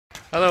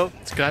Hello,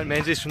 it's Grant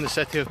Menzies from the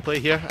City of Play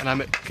here, and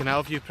I'm at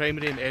Canalview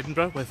Primary in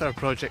Edinburgh with our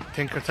project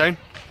Tinkertown.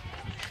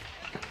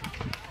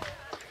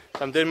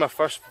 I'm doing my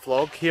first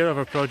vlog here of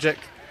our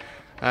project.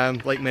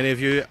 Like many of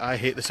you, I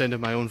hate the sound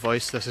of my own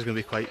voice. This is going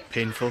to be quite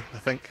painful, I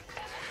think.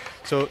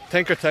 So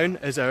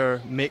Tinkertown is our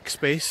make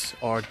space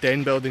or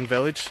den building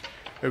village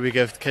where we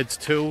give kids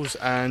tools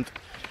and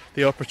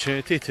the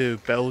opportunity to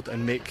build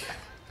and make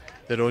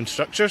their own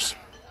structures.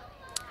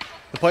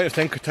 The point of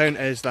Tinkertown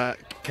is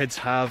that kids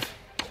have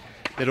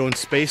their own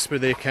space where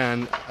they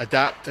can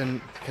adapt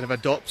and kind of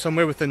adopt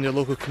somewhere within their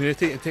local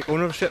community and take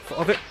ownership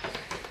of it,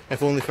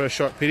 if only for a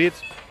short period.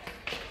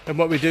 And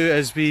what we do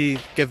is we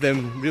give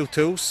them real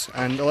tools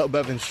and a little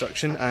bit of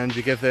instruction, and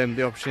we give them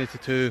the opportunity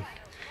to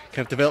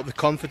kind of develop the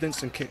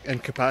confidence and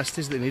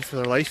capacities that they need for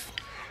their life,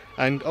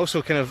 and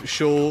also kind of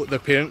show their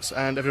parents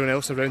and everyone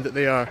else around that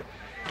they are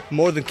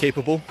more than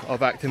capable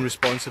of acting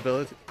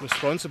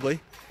responsibly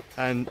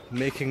and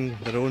making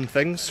their own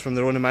things from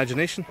their own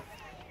imagination.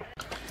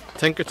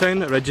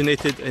 Tinkertown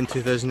originated in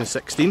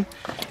 2016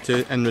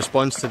 in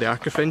response to the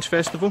Fringe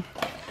Festival,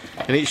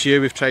 and each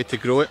year we've tried to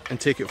grow it and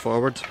take it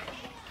forward.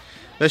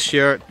 This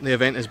year the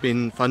event has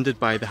been funded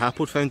by the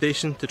Happold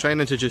Foundation to try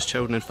and introduce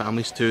children and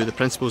families to the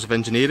principles of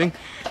engineering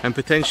and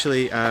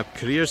potentially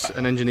careers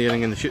in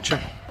engineering in the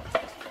future.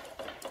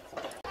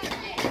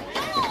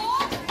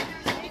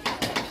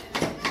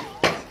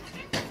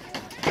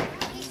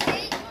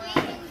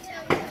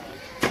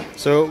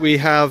 So we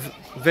have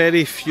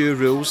very few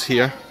rules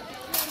here.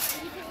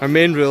 Our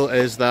main rule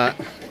is that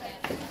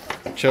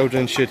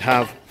children should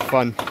have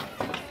fun.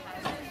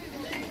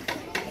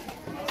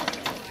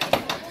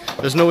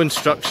 There's no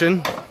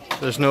instruction,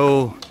 there's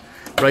no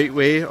right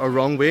way or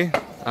wrong way.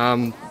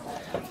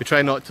 We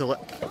try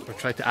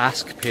to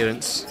ask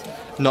parents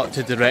not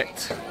to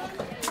direct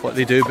what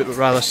they do, but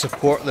rather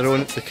support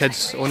the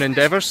kids' own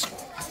endeavours,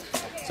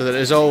 so that it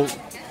is all,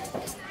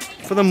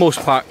 for the most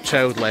part,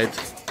 child-led.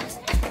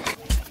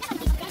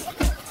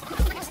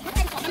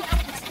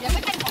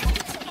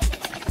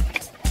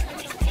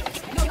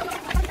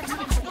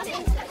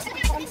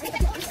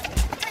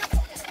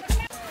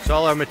 So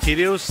all our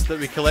materials that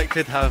we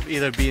collected have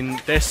either been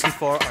destined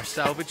for or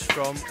salvaged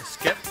from a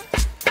skip.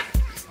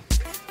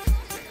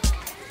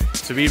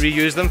 So we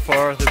reuse them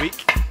for the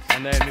week,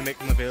 and then we make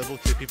them available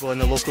to people in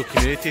the local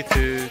community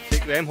to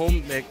take them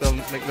home, make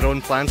their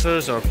own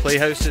planters or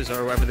playhouses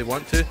or whatever they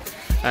want to,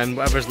 and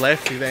whatever's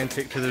left we then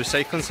take to the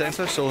recycling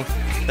centre. So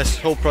this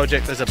whole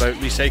project is about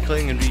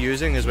recycling and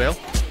reusing as well.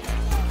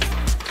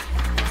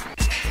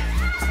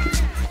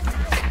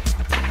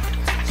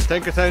 So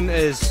Tinkertown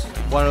is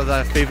one of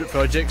the favourite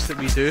projects that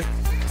we do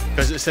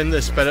because it's in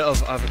the spirit of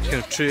a kind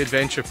of true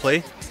adventure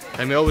play,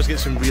 and we always get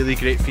some really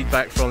great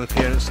feedback from the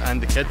parents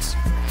and the kids.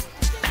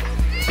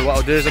 So what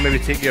I'll do is I'll maybe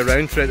take you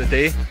around throughout the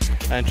day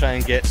and try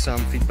and get some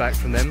feedback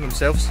from them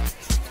themselves.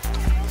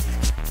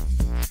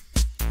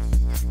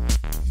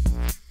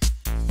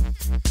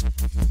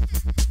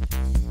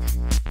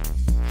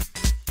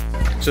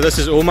 So this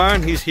is Omar,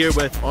 and he's here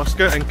with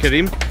Oscar and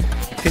Kareem.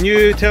 Can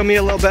you tell me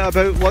a little bit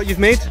about what you've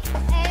made?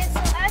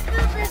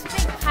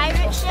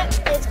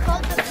 It's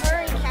called the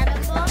Furry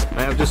Cannonball.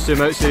 Right, I'll just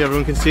zoom out so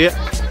everyone can see it.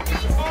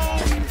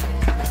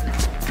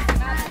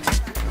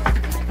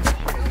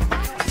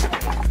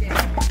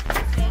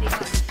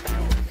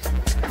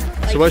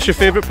 So what's your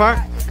favourite part?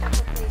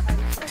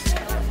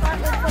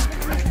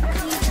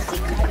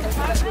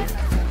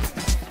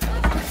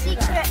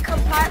 Secret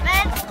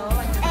compartment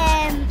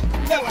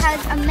that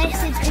has a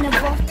message in a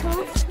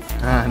bottle.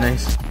 Ah,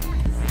 nice.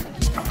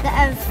 That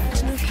I've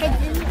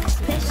hidden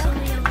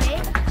especially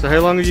away. So how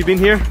long have you been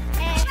here?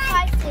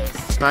 5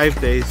 days.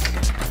 5 days.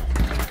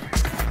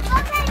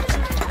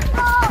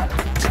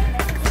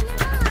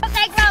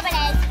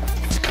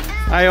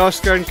 Hi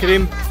Oscar and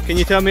Kareem, can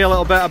you tell me a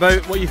little bit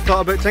about what you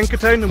thought about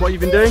Tinkertown and what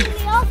you've been doing? I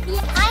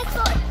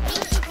thought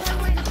Tinkertown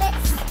was a bit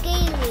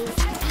scary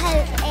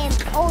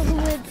because all the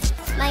wood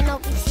might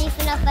not be safe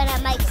enough and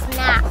it might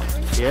snap.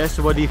 Yeah,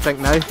 so what do you think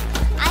now?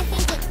 I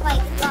think it's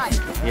quite fun.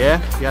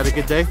 Yeah? You had a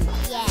good day?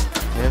 Yeah.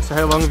 Yeah, so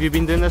how long have you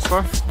been doing this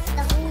for?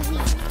 The whole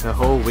week. The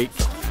whole week.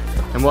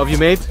 And what have you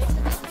made?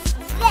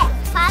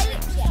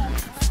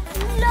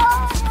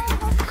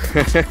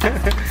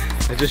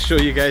 I'll just show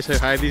you guys how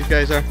high these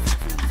guys are.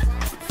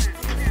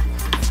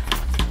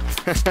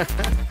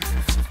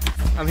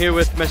 I'm here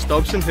with Miss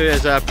Dobson, who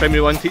is a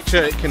Primary 1 teacher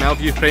at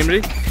Canalview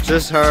Primary. So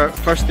this is her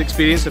first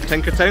experience of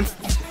Tinkertown.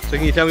 So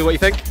can you tell me what you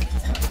think?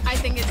 I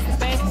think it's the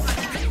best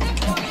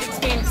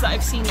experience that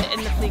I've seen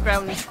in the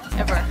playground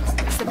ever.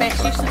 It's the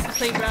best use of the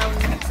playground.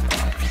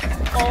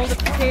 All the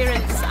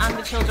parents and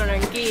the children are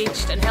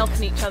engaged and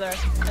helping each other,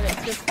 and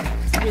it's just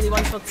really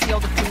wonderful to see all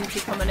the community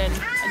coming in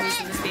and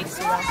using the space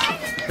so well.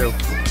 Cool.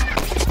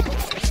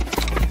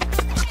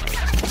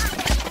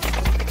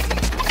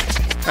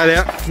 Hi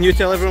there, can you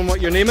tell everyone what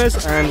your name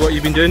is and what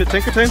you've been doing at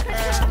Tinkertown?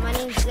 My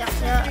name's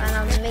Zephyr and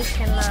I'm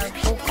making a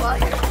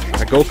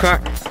go-kart. A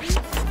go-kart?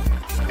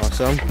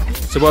 Awesome.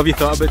 So what have you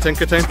thought about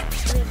Tinkertown?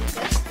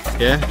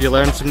 Yeah, have you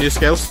learned some new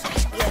skills?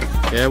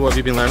 Yeah. Yeah, what have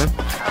you been learning?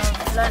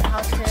 I've learned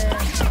how to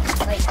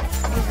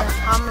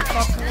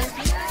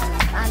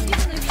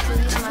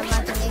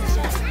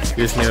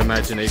using your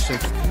imagination.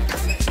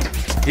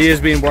 He has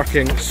been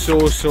working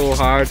so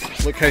hard.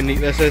 Look how neat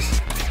this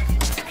is.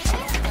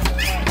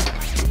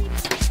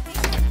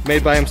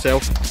 Made by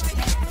himself.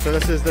 So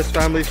this is this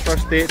family's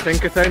first day at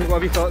Tinkertown.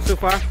 What have you thought so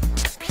far?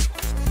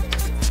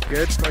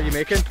 Good. What are you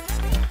making?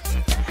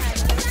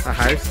 A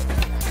house?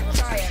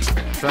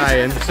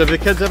 Trying. So have the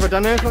kids ever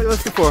done anything like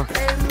this before? I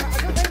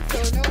don't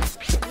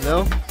think so,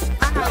 no. No?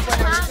 I've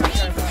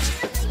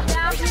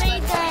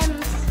made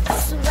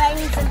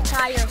swings and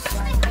tires.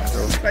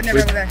 But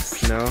never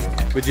this. No.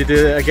 Would you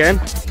do it again?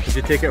 Would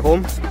you take it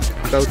home?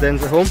 Build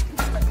ends at home?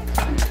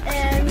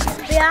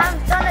 We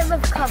have done it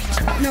with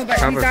cover. No, but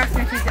Cover. he's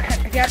asking if you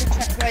had a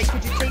trip, like,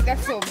 could you take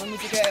this home and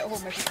would you do it at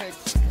home if you could?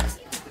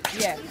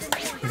 Yeah.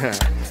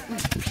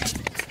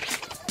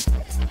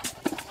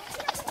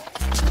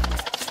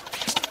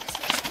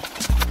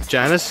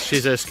 Janice,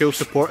 she's a school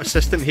support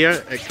assistant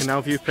here at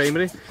Canal View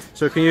Primary.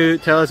 So can you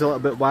tell us a little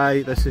bit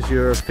why this is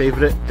your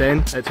favourite den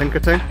at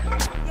Tinkertown?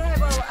 Yeah,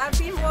 well, I've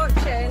been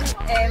watching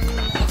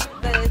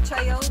the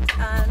child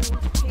and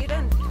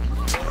parent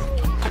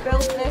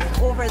build this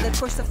over the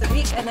course of the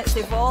week, and it's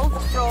evolved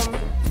from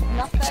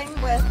nothing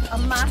with a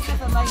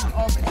massive amount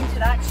of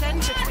interaction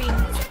between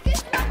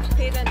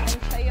parent and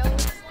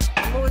child,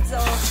 loads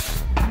of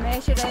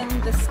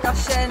measuring,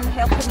 discussion,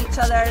 helping each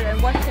other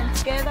and working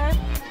together.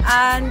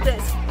 And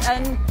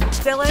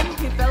Dylan,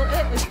 who built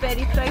it, is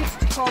very proud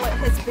to call it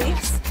his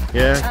base.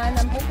 Yeah. And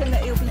I'm hoping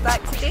that he'll be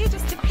back today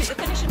just to put the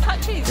finishing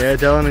touches. Yeah,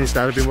 Dylan and his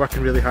dad have been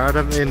working really hard,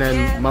 haven't they? And then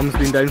Yeah, Mum's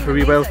been down for a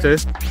wee while too.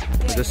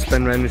 I'll just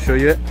spin round and show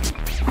you it.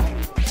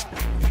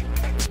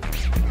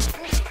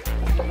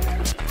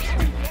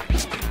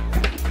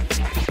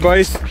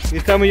 Boys, can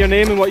you tell me your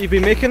name and what you've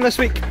been making this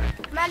week?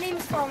 My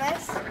name's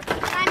Thomas.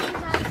 My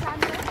name's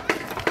Alexander.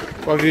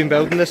 What have you been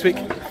building this week?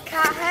 A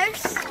cat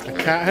house. A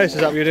cat house, is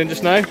that what you're doing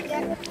just now?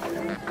 Yeah.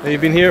 Have you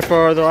been here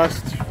for the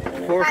last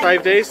 4 or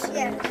 5 days?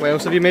 Yeah. What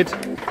else have you made?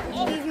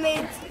 We've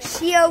made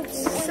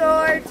shields,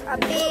 swords, a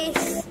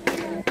base,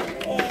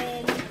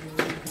 and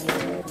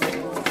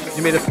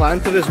You made a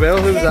planter as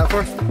well, who was that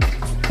for?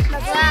 my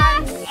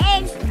grand,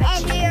 a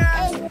chair.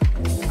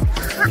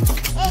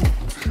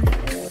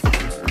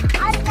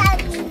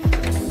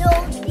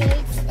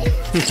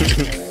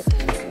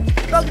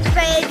 Bunk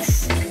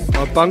beds.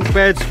 Oh, bunk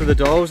beds for the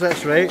dolls,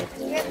 that's right.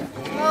 Yep.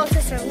 My little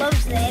sister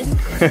loves them.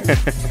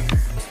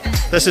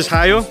 This is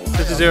Hayo.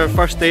 This is your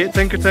first day at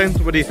Tinkertown.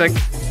 What do you think?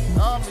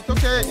 It's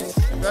okay. It's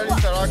very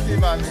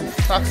interactive and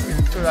it's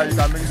taxing so that you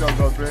can mix up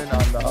your brain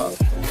and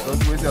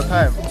don't waste your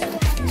time.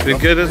 It's been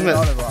good, isn't it?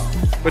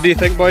 What do you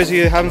think, boys? Are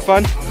you having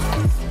fun?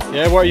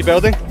 Yeah, what are you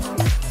building?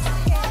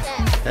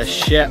 A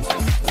ship.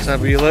 Let's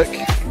have a wee look.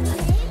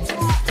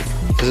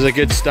 This is a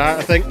good start,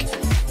 I think.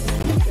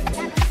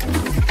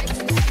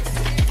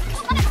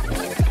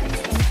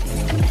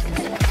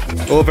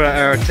 Over at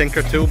our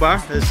Tinker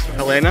Toolbar is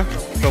Helena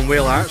from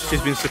Whale Arts.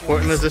 She's been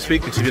supporting us this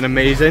week and she's been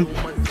amazing.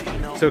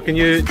 So can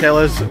you tell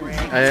us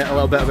a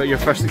little bit about your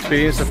first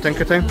experience of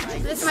Tinkertown?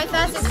 This is my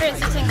first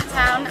experience at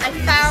Tinkertown. I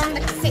found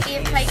the City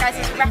of Play guys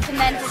has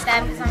recommended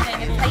them because I'm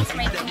doing a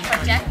placemaking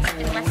project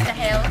in Wester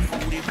Hills,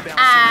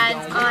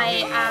 and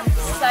I am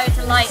so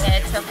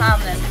delighted to have found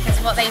them because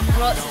what they've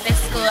brought to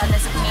this school and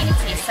this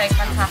community is so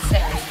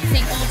fantastic.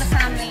 Seeing all the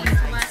families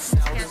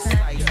working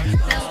together,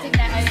 building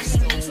their own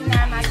thing, using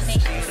their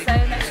imagination, so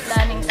much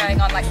learning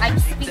going on. Like I've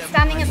been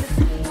standing at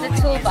the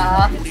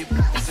toolbar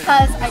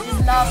because I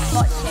just love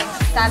watching,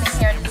 standing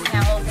here and looking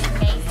at all the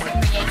amazing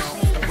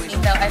creations that have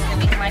been built over the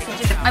week. And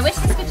I wish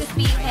this could just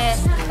be here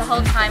the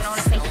whole time. I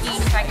want to say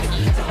huge thank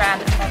you to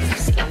Brand and the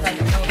City of Play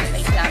for all that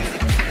they've done.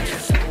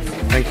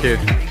 Thank you.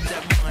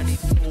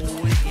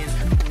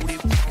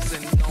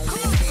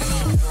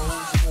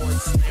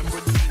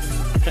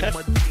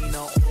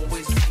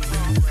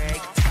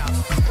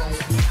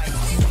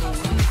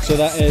 So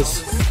that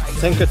is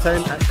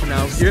Tinkertown at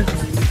Canal View.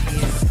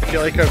 If you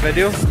like our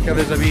video, give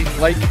us a wee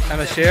like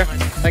and a share.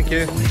 Thank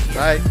you.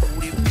 Bye.